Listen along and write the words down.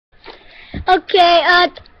Okay,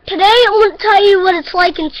 today I want to tell you what it's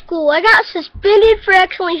like in school. I got suspended for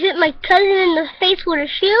accidentally hitting my cousin in the face with a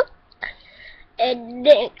shoe. It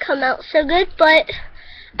didn't come out so good, but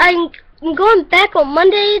I'm going back on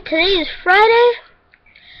Monday. Today is Friday,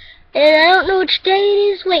 and I don't know which day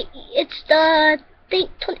it is. Wait, it's the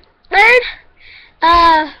 23rd?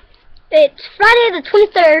 It's Friday the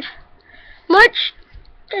 23rd. March,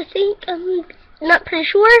 I think, I'm not pretty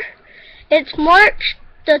sure. It's March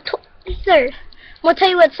the 23rd. I'm going to tell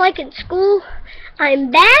you what it's like in school. I'm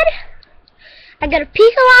bad. I got to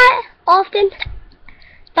peek a lot often.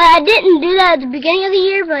 But I didn't do that at the beginning of the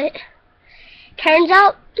year, but turns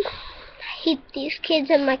out I hate these kids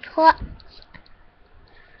in my class.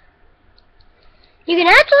 You can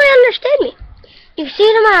actually understand me. You can see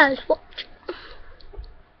it in my eyes. Watch.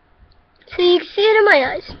 So you can see it in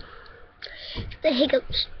my eyes. The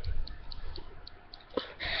hiccups.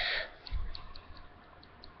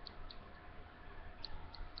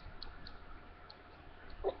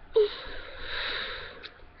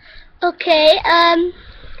 Okay,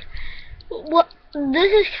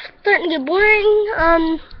 this is starting to get boring.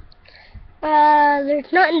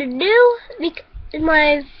 There's nothing to do because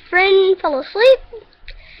my friend fell asleep,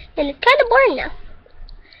 and it's kind of boring now.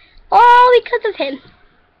 All because of him.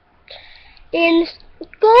 In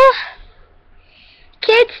school,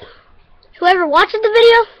 kids, whoever watches the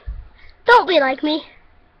video, don't be like me.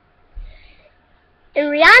 And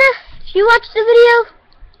Rihanna, if you watch the video,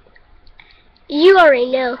 you already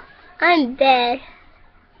know. I'm bad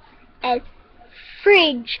as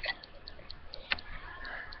fridge.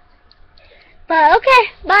 But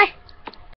okay, bye.